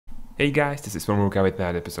Hey guys, this is Bohemia with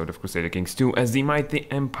that episode of Crusader Kings 2 as the mighty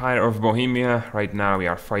Empire of Bohemia. Right now we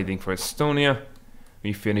are fighting for Estonia.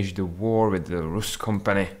 We finished the war with the Rus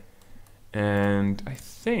company. And I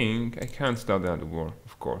think I can't start another war,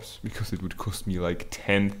 of course, because it would cost me like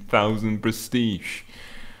 10,000 prestige.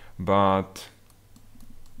 But...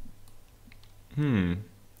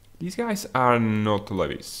 these guys are not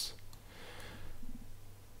levies.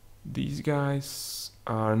 These guys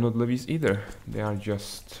are not levies either. They are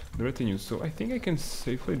just the retinue. So I think I can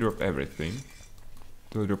safely drop everything.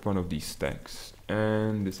 To drop one of these stacks.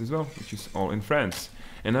 And this as well, which is all in France.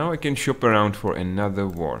 And now I can shop around for another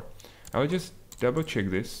war. I'll just double check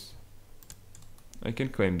this. I can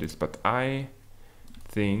claim this, but I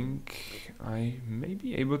think I may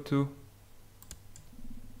be able to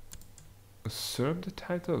usurp the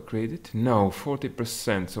title, create it? No,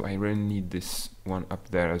 40%, so I really need this one up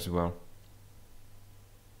there as well.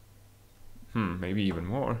 Maybe even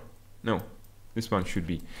more. No, this one should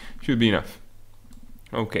be enough.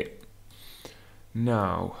 Okay.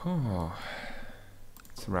 Now,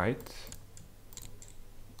 that's right.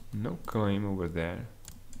 No claim over there.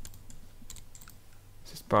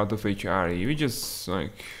 This is part of HRE. We just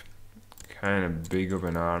like kind of big of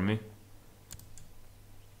an army.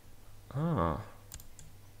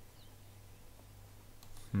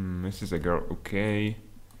 This is a girl. Okay.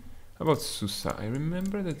 How about Susa? I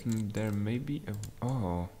remember that there may be a...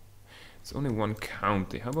 Oh, it's only one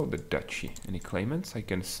county. How about the duchy? Any claimants I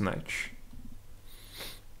can snatch?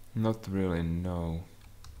 Not really, no.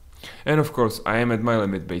 And of course, I am at my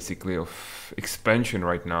limit basically of expansion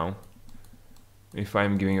right now. If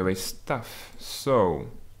I'm giving away stuff. So,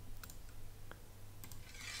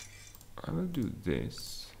 I will do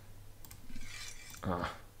this.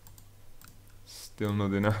 Still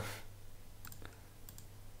not enough.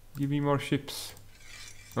 Give me more ships.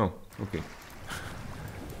 Oh, okay.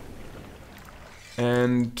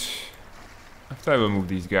 And after I will move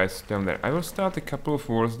these guys down there. I will start a couple of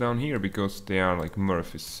wars down here because they are like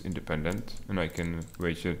Murph is independent and I can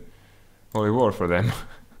wage a holy war for them.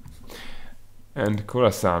 And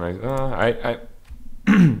Khorasan, I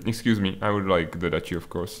excuse me, I would like the duchy, of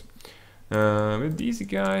course. With these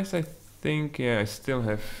guys, I think, yeah, I still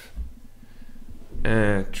have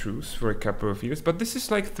truce for a couple of years, but this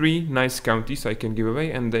is like 3 nice counties I can give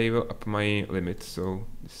away and they will up my limit, so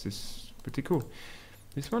this is pretty cool.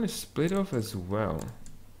 This one is split off as well,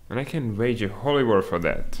 and I can wage a holy war for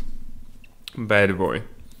that. Bad boy.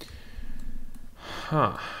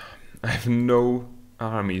 I have no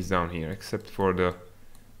armies down here except for the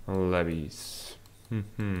levies. There's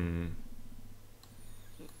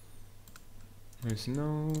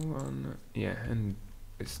no one. Yeah, and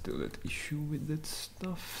there's still that issue with that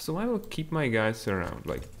stuff. So I will keep my guys around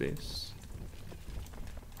like this.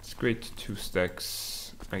 Let's create 2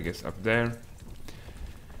 stacks, I guess, up there.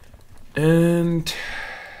 And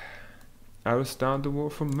I will start the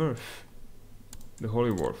war for Murph. The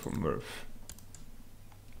holy war for Murph.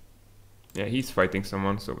 Yeah, he's fighting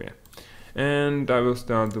someone, so yeah. And I will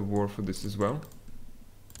start the war for this as well.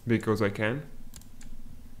 Because I can.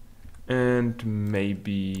 And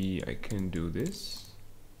maybe I can do this.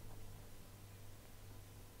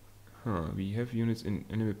 We have units in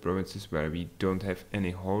enemy provinces where we don't have any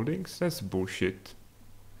holdings. That's bullshit.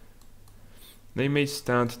 They may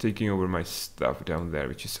start taking over my stuff down there,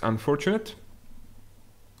 which is unfortunate.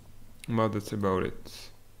 But that's about it.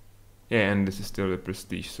 Yeah, and this is still the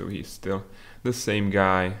prestige, so he's still the same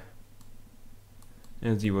guy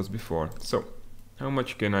as he was before. So, how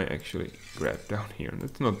much can I actually grab down here?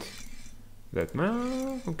 That's not that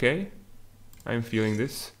much. Okay, I'm feeling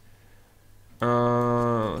this.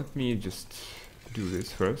 Let me just do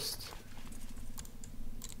this first.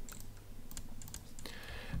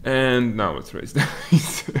 And now let's raise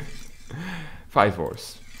these 5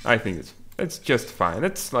 wars. I think that's just fine.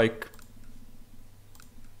 That's like...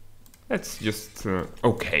 That's just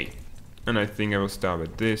okay. And I think I will start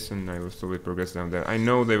with this and I will slowly progress down there. I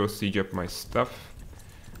know they will siege up my stuff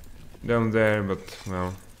down there, but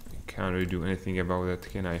well, I can't really do anything about that,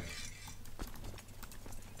 can I?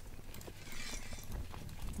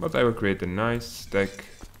 But I will create a nice stack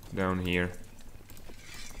down here.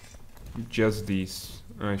 Just these.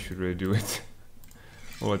 I should really do it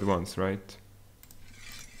all at once, right?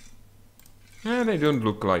 And they don't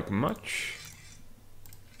look like much.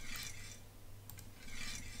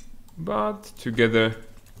 But together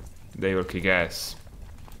they will kick ass.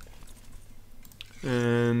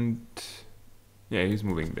 And yeah, he's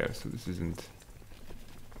moving there, so this isn't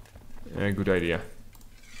a good idea.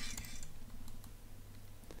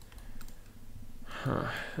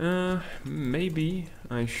 Maybe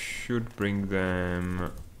I should bring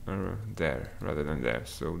them there rather than there,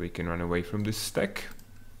 so they can run away from this stack.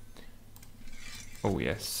 Oh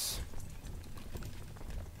yes.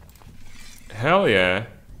 Hell yeah.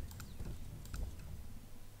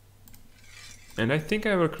 And I think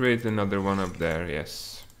I will create another one up there,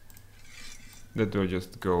 yes. That will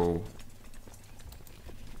just go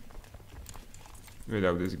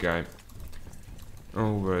without this guy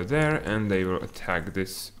over there, and they will attack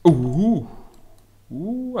this. Ooh!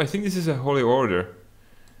 Ooh, I think this is a holy order.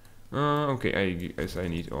 Okay, I guess I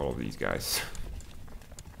need all of these guys.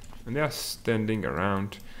 And they are standing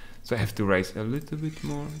around, so I have to raise a little bit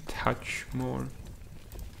more, touch more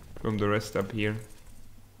from the rest up here.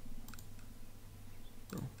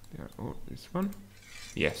 Oh, they are all this one.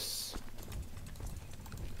 Yes.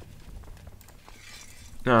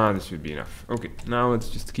 Ah, this should be enough. Okay, now let's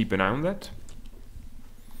just keep an eye on that.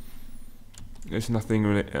 There's nothing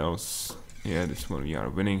really else. Yeah, this one we are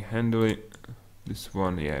winning handily. This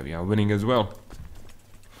one, yeah, we are winning as well.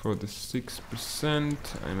 For the 6%,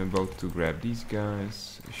 I'm about to grab these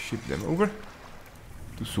guys, ship them over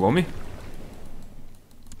to Suomi.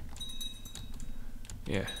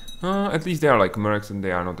 Yeah, at least they are like mercs and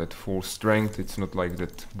they are not at full strength. It's not like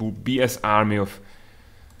that BS army of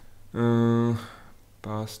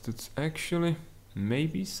bastards. Actually,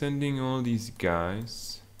 maybe sending all these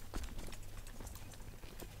guys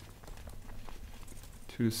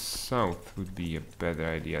to the south would be a better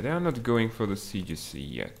idea. They are not going for the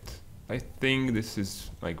CGC yet. I think this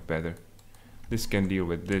is like better. This can deal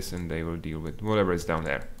with this and they will deal with whatever is down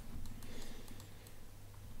there.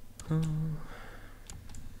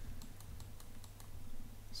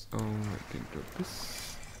 So I can drop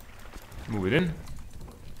this, move it in,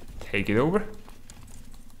 take it over,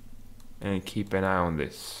 and keep an eye on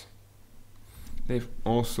this. They've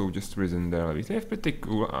also just risen their levies. They have pretty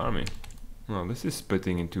cool army. Well, this is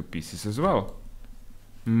splitting in two pieces as well.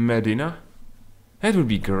 Medina. That would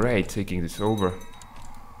be great, taking this over.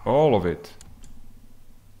 All of it.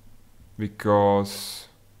 Because,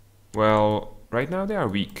 well, right now they are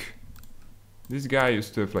weak. This guy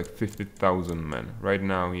used to have like 50,000 men. Right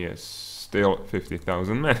now he has still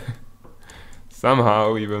 50,000 men.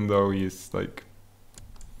 Somehow, even though he is like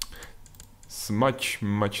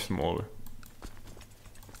much smaller.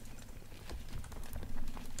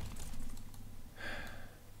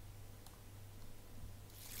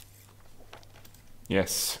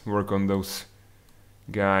 Yes, work on those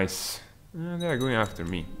guys. They are going after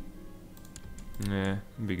me. Yeah,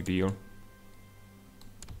 big deal.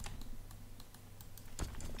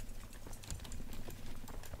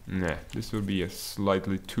 Nah, this will be a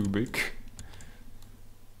slightly too big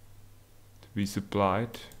to be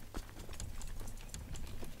supplied.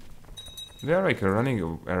 They are like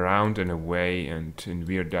running around and away and in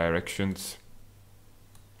weird directions.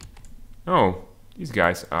 Oh, these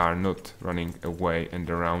guys are not running away and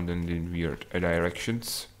around and in weird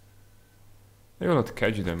directions. They will not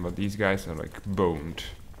catch them, but these guys are like boned.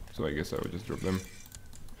 So I guess I will just drop them.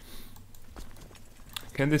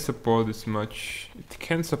 Can they support this much? It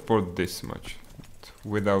can support this much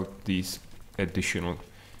without these additional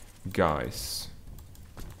guys.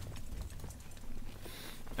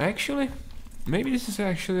 Actually, maybe this is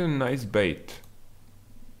actually a nice bait.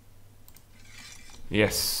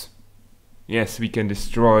 Yes. Yes, we can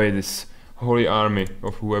destroy this holy army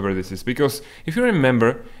of whoever this is. Because if you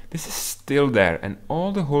remember, this is still there. And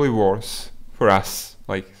all the holy wars for us,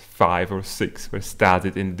 like 5 or 6, were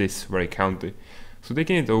started in this very county. So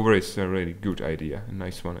taking it over is a really good idea. A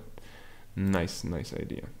nice one. Nice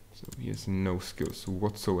idea. So he has no skills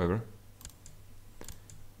whatsoever.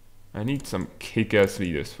 I need some kick-ass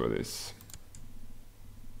leaders for this.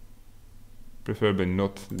 Preferably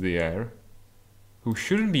not the heir, who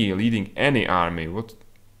shouldn't be leading any army. What?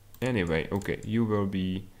 Anyway, okay, you will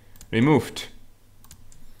be removed.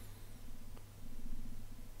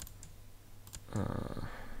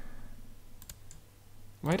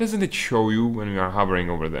 Why doesn't it show you when we are hovering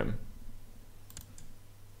over them?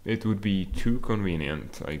 It would be too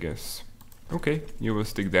convenient, I guess. Okay, you will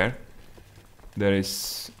stick there. There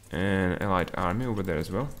is an allied army over there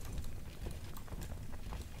as well.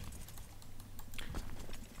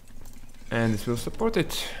 And this will support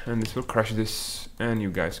it, and this will crush this, and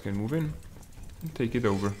you guys can move in and take it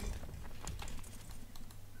over.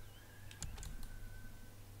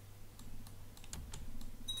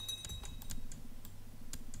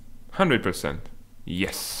 %.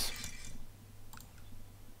 Yes.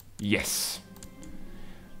 Yes.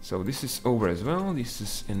 So this is over as well. This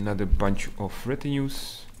is another bunch of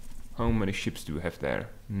retinues. How many ships do we have there?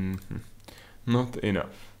 Not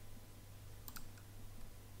enough.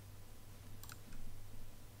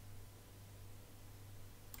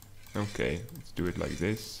 Okay, let's do it like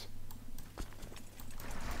this.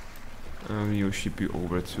 We will ship you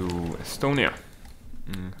over to Estonia.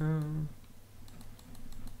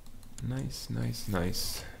 Nice, nice,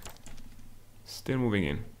 nice. Still moving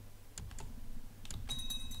in.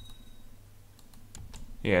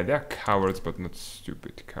 Yeah, they're cowards, but not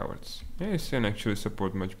stupid cowards. Yes, can actually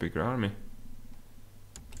support much bigger army.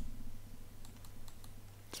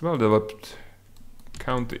 It's well developed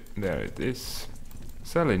county. There it is.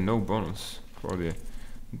 Sadly, no bonus for the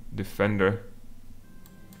defender.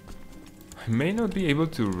 I may not be able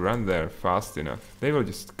to run there fast enough. They will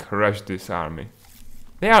just crush this army.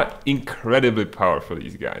 They are incredibly powerful,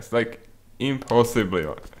 these guys. Like, impossibly.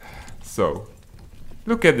 So,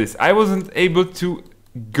 look at this. I wasn't able to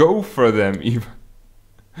go for them even.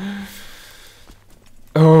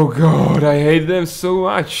 Oh god, I hate them so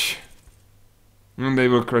much. And they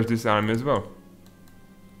will crush this army as well.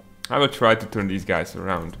 I will try to turn these guys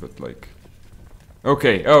around, but like...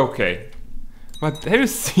 Okay, okay. But have you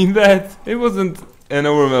seen that? It wasn't an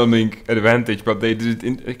overwhelming advantage, but they did it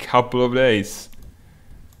in a couple of days.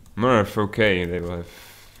 Murph, okay, they will have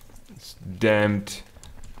this damned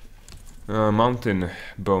mountain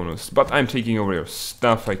bonus. But I'm taking over your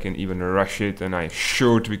stuff, I can even rush it, and I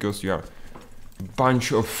should because you are a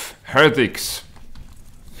bunch of heretics.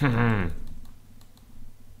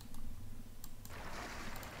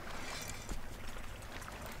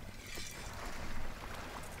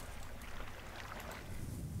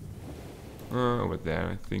 Over there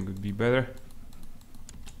I think would be better.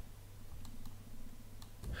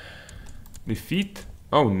 Defeat?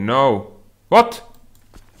 Oh no! What?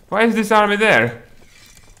 Why is this army there?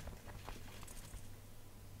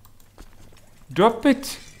 Drop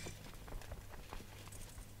it!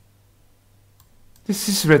 This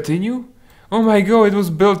is retinue? Oh my god, it was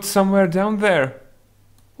built somewhere down there.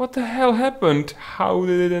 What the hell happened? How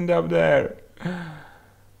did it end up there?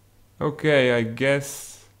 Okay, I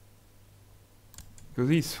guess... Because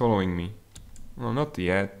he's following me. Well, not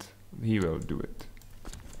yet. He will do it.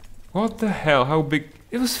 What the hell? How big?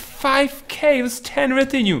 It was 5k! It was 10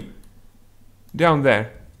 retinue! Down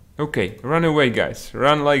there. Okay, run away, guys.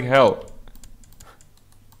 Run like hell.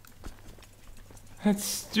 That's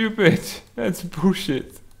stupid. That's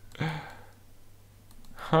bullshit.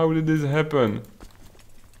 How did this happen?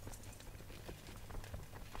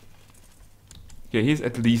 Okay, he's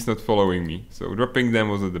at least not following me. So dropping them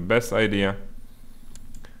wasn't the best idea.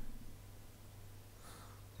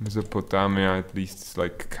 Mesopotamia at least is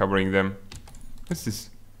like covering them. This is...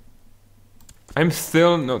 I'm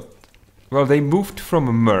still not... Well, they moved from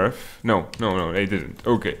Murph. No, they didn't.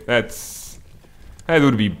 Okay, that's... That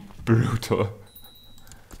would be brutal.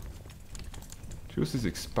 Truce is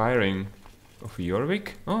expiring of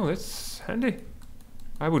Jorvik. Oh, that's handy.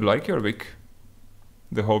 I would like Jorvik.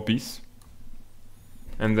 The whole piece.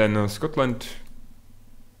 And then Scotland...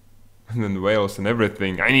 And then Wales and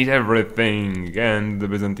everything. I need everything! And the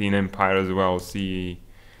Byzantine Empire as well. See,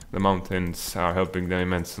 the mountains are helping them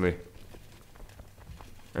immensely.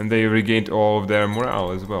 And they regained all of their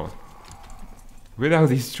morale as well. Without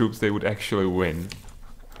these troops they would actually win.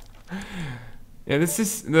 Yeah, this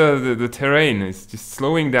is... The terrain is just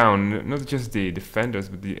slowing down. Not just the defenders,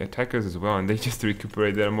 but the attackers as well. And they just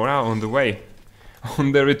recuperate their morale on the way.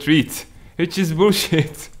 On the retreat. Which is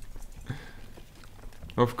bullshit.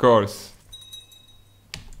 Of course.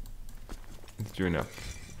 It's true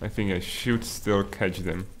enough. I think I should still catch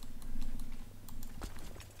them.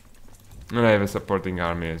 And I have a supporting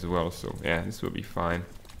army as well, so yeah, this will be fine.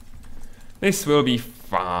 This will be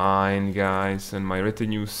fine, guys. And my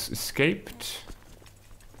retinues escaped.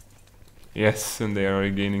 Yes, and they are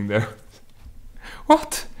regaining their...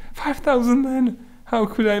 What? 5,000 men? How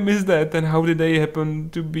could I miss that? And how did they happen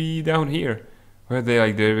to be down here? Were they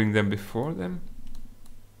like driving them before them?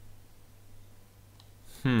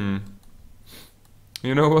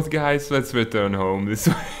 You know what, guys? Let's return home this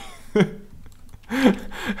way.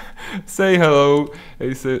 Say hello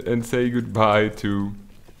and say goodbye to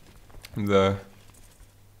the...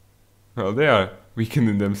 Well, they are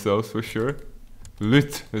weakening themselves for sure.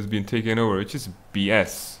 Lut has been taken over, which is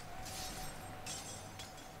BS.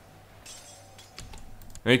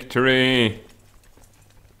 Victory!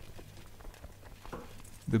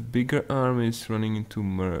 The bigger army is running into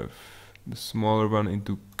Merv. The smaller one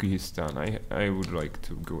into Kyrgyzstan. I would like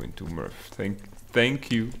to go into Merv.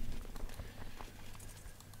 Thank you.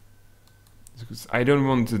 Because I don't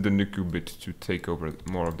want the Nukubit to take over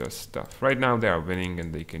more of their stuff. Right now they are winning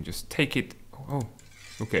and they can just take it. Oh,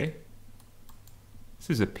 okay.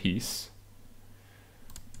 This is a peace.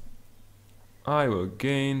 I will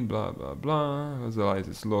gain blah blah blah,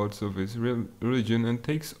 vassalizes lords of his religion and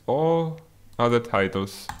takes all other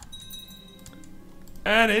titles.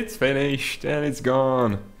 And it's finished, and it's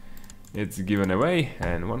gone. It's given away,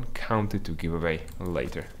 and one counted to give away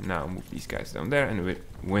later. Now move these guys down there, and we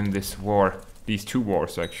win this war. These two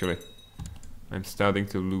wars, actually. I'm starting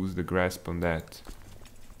to lose the grasp on that.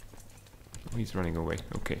 Oh, he's running away.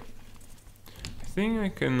 Okay. I think I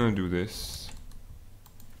can do this.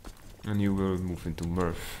 And you will move into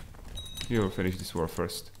Murph. You will finish this war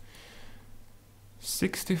first.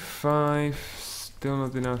 65, still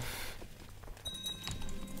not enough.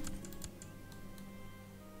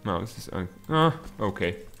 No, this is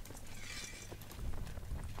okay.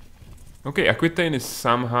 Okay, Aquitaine is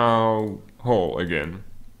somehow whole again.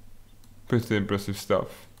 Pretty impressive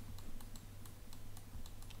stuff.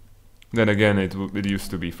 Then again, it used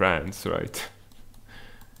to be France, right?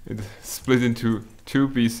 It split into two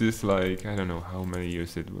pieces, like, I don't know how many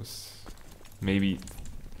years it was. Maybe...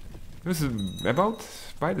 It was about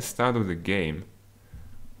by the start of the game.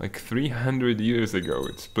 Like 300 years ago,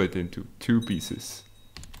 it split into two pieces.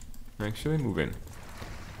 Actually, move in.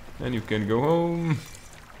 And you can go home.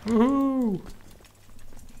 Woohoo!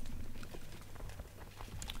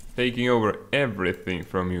 Taking over everything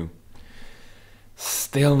from you.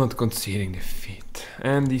 Still not conceding defeat.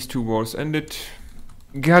 And these two wars ended.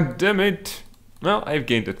 God damn it! Well, I've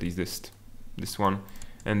gained at least this one.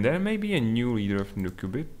 And there may be a new leader of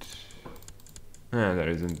Nukubit. Ah, there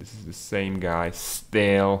isn't. This is the same guy.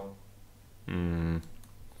 Still.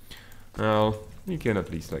 Well, we can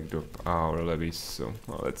at least like drop our levies, so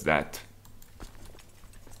well, that's that.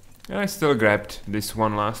 And I still grabbed this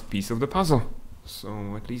one last piece of the puzzle.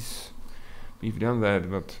 So at least we've done that,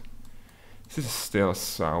 but this is still a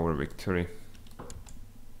sour victory.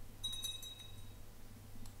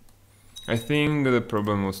 I think the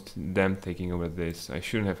problem was them taking over this. I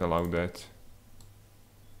shouldn't have allowed that.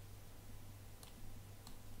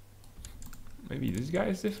 Maybe this guy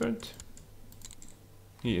is different?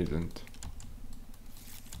 He isn't.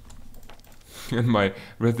 And my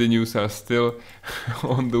retinues are still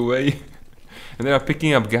on the way. And they are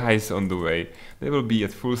picking up guys on the way. They will be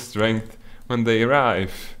at full strength when they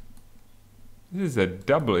arrive. This is a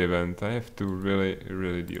double event. I have to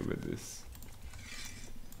really deal with this.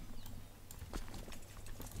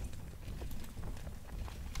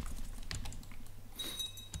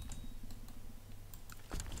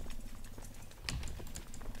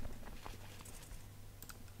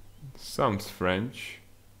 Sounds French.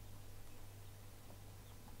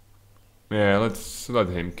 Yeah, let's let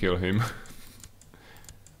him kill him.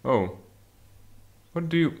 Oh. What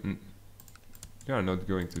do you... You are not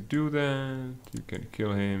going to do that. You can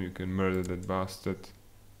kill him, you can murder that bastard.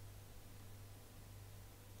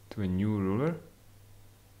 To a new ruler?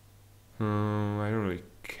 I don't really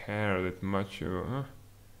care that much. Yeah,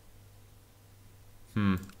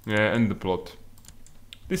 end the plot.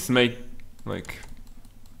 This may, like,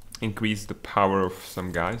 increase the power of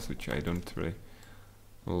some guys, which I don't really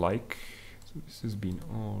like. So this has been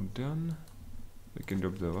all done. We can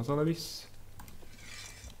drop the vassal levies.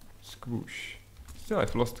 Squoosh. Still,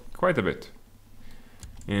 I've lost quite a bit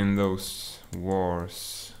in those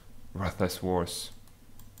wars, worthless wars.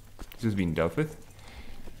 This has been dealt with.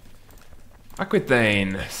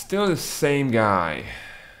 Aquitaine, still the same guy.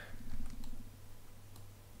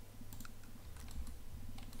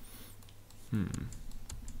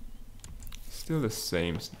 Still the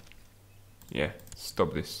same. Yeah,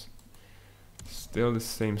 stop this. Still the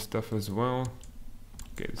same stuff as well.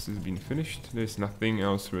 Okay, this has been finished. There's nothing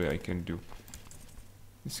else really I can do.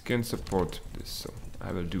 This can support this, so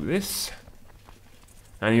I will do this.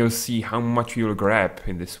 And you'll see how much you'll grab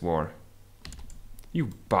in this war.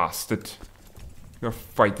 You bastard. You're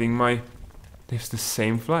fighting my... There's the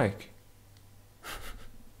same flag.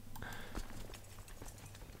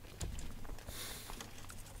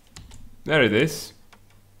 There it is.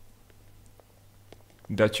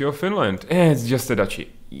 Duchy of Finland. It's just a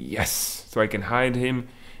duchy. Yes. So I can hide him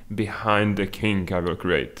behind the king I will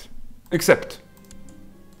create. Except.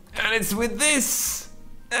 And it's with this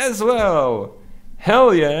as well.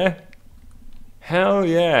 Hell yeah. Hell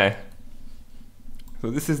yeah.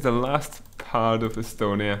 So this is the last part of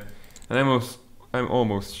Estonia. And I'm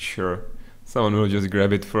almost sure someone will just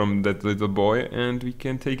grab it from that little boy and we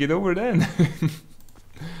can take it over then.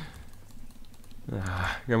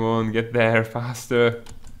 Come on, get there faster.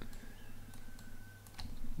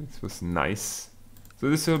 This was nice. So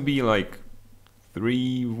this will be like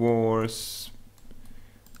 3 wars.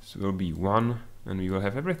 This will be 1, and we will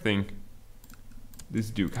have everything. This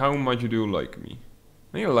duke, how much do you like me?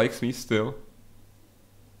 He likes me still.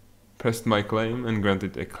 pressed my claim and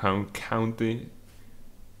granted a county.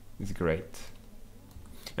 It's great.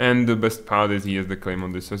 And the best part is he has the claim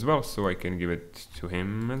on this as well, so I can give it to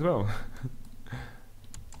him as well.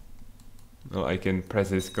 Well, I can press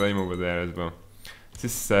his claim over there as well. It's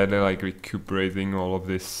just sadly like recuperating all of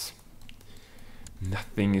this.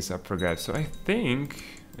 Nothing is up for grabs. So I think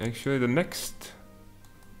actually the next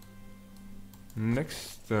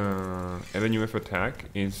avenue of attack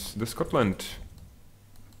is the Scotland.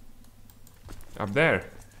 Up there.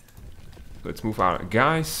 Let's move our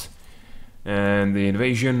guys, and the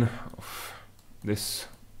invasion of this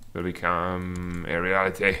will become a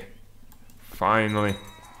reality. Finally.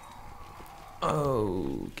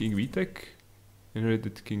 Oh, King Vitek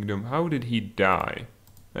inherited kingdom. How did he die?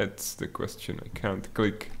 That's the question. I can't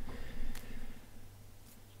click.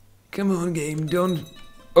 Come on, game, don't.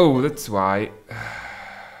 Oh, that's why.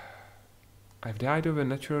 I've died of a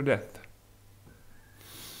natural death.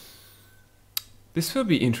 This will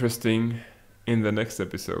be interesting in the next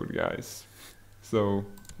episode, guys. So,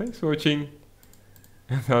 thanks for watching,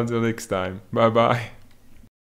 and until next time, bye bye.